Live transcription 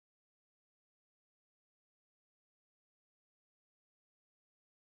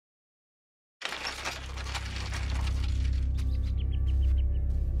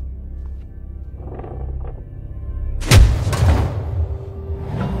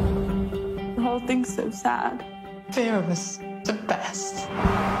whole thing's so sad. Vera was the best.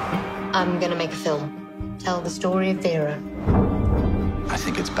 I'm gonna make a film. Tell the story of Vera. I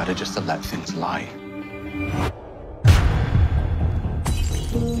think it's better just to let things lie.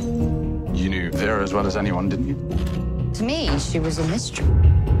 You knew Vera as well as anyone, didn't you? To me, she was a mystery.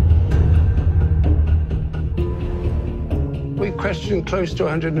 We questioned close to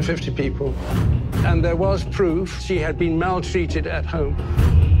 150 people, and there was proof she had been maltreated at home.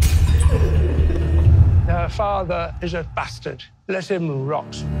 Her father is a bastard. Let him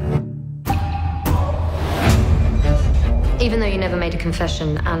rot. Even though you never made a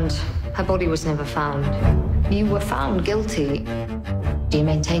confession and her body was never found, you were found guilty. Do you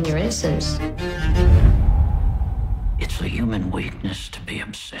maintain your innocence? It's a human weakness to be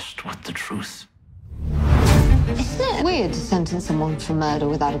obsessed with the truth. Isn't it weird to sentence someone for murder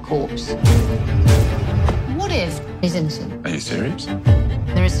without a corpse? What if he's innocent? Are you serious?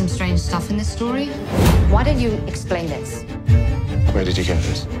 There is some strange stuff in this story. Why don't you explain this? Where did you get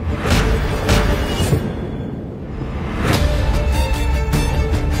this?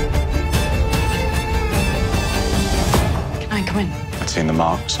 Can I come in? I'd seen the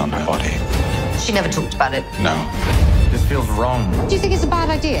marks on her body. She never talked about it. No. This feels wrong. Do you think it's a bad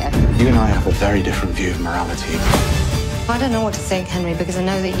idea? You and I have a very different view of morality. I don't know what to think, Henry, because I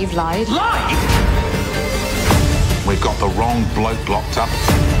know that you've lied. Lied? We've got the wrong bloke locked up.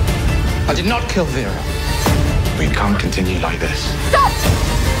 I did not kill Vera. We can't continue like this. Stop!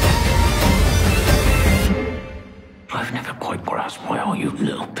 I've never quite grasped why all you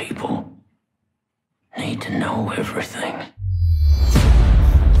little people need to know everything.